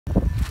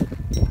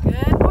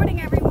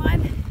morning,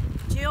 everyone.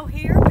 Jill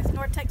here with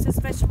North Texas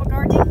Vegetable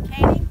Gardening,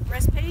 canning,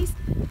 recipes,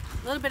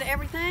 a little bit of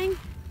everything.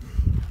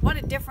 What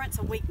a difference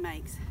a week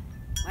makes.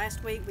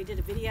 Last week we did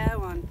a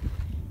video on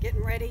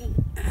getting ready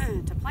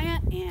to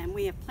plant, and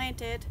we have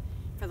planted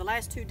for the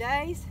last 2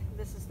 days.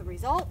 This is the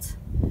results.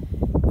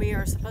 We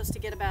are supposed to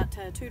get about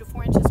 2 to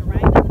 4 inches of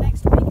rain in the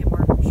next week, and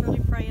we're surely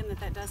praying that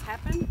that does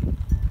happen.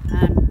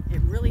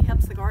 It really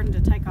helps the garden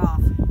to take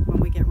off when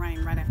we get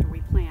rain right after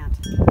we plant.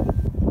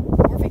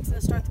 We're fixing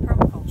to start the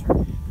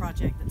permaculture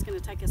project. That's going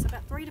to take us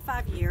about 3 to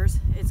 5 years.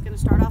 It's going to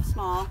start off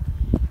small,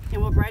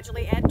 and we'll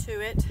gradually add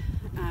to it.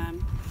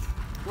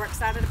 We're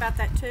excited about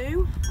that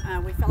too.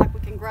 We feel like we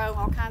can grow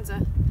all kinds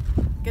of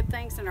good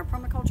things in our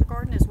permaculture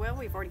garden as well.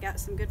 We've already got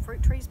some good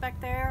fruit trees back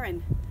there,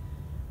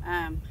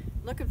 and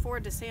looking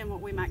forward to seeing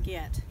what we might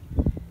get.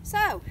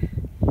 So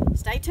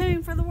stay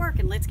tuned for the work,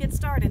 and let's get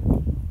started.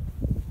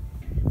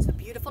 It's a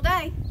beautiful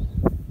day.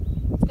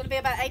 It's going to be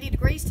about 80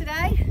 degrees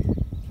today.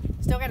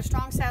 Still got a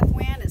strong south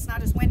wind. It's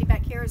not as windy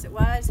back here as it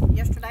was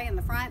yesterday in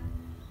the front.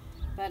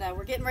 But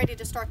we're getting ready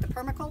to start the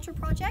permaculture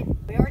project.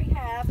 We already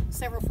have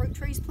several fruit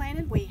trees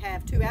planted. We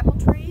have 2 apple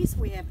trees,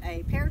 we have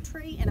a pear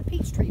tree, and a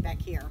peach tree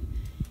back here.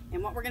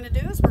 And what we're going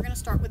to do is we're going to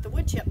start with the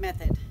wood chip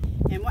method.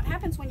 And what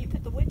happens when you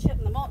put the wood chip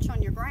and the mulch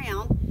on your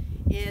ground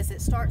is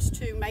it starts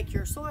to make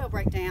your soil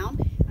break down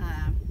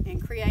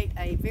and create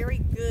a very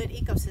good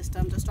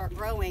ecosystem to start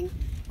growing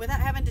without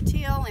having to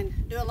till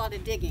and do a lot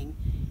of digging.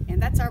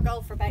 And that's our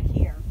goal for back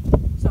here.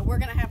 So we're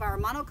going to have our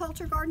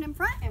monoculture garden in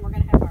front, and we're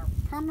going to have our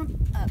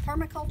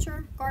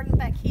permaculture garden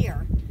back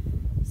here.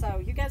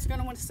 So you guys are going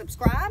to want to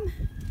subscribe.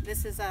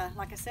 This is,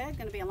 like I said,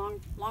 going to be a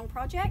long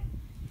project,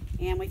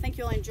 and we think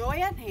you'll enjoy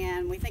it,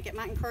 and we think it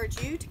might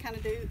encourage you to kind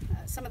of do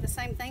some of the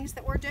same things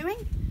that we're doing.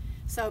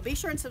 So be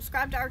sure and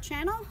subscribe to our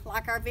channel,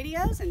 like our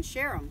videos, and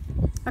share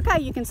them.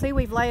 Okay, you can see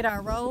we've laid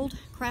our rolled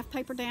craft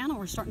paper down, and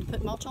we're starting to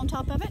put mulch on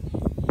top of it.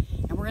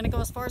 And we're going to go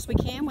as far as we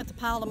can with the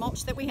pile of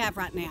mulch that we have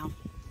right now.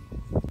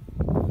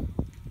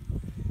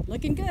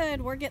 Looking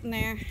good, we're getting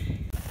there.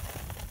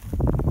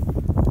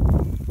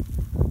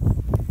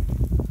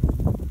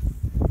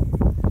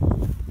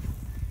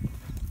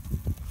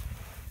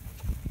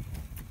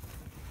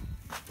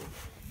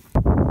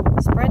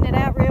 Spreading it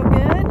out real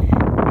good.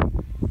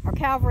 Our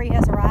cavalry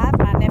has arrived,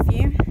 my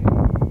nephew.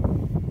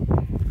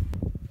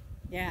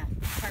 Yeah,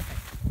 perfect.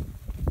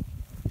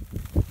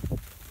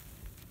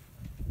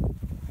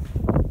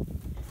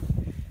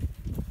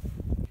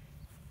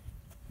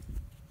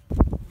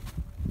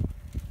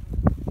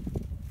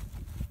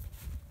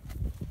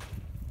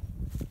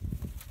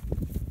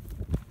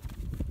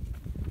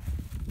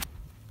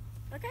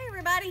 Okay,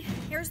 everybody,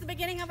 here's the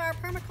beginning of our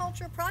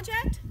permaculture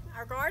project,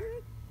 our garden.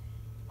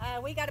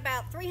 We got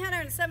about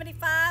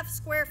 375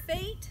 square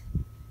feet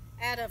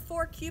out of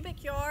 4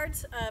 cubic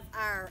yards of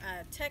our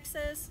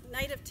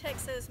native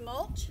Texas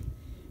mulch.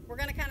 We're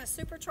going to kind of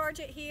supercharge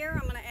it here.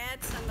 I'm going to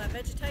add some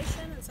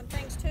vegetation and some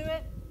things to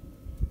it.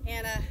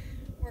 And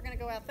we're going to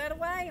go out that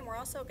way, and we're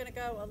also going to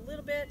go a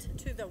little bit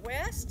to the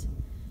west.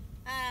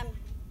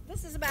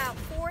 This is about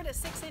 4 to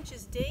 6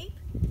 inches deep.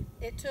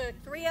 It took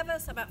 3 of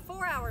us about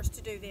 4 hours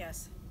to do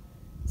this.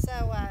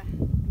 So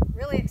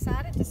really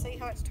excited to see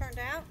how it's turned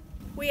out.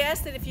 We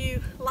ask that if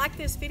you like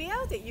this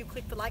video that you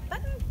click the like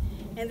button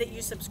and that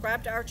you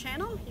subscribe to our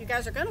channel. You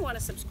guys are going to want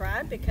to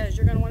subscribe because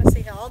you're going to want to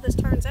see how all this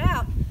turns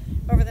out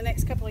over the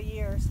next couple of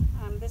years.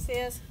 This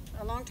is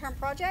a long-term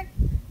project,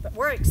 but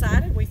we're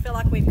excited. We feel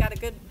like we've got a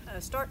good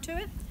start to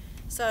it.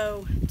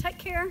 So take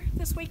care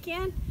this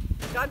weekend.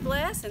 God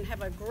bless, and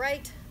have a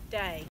great day.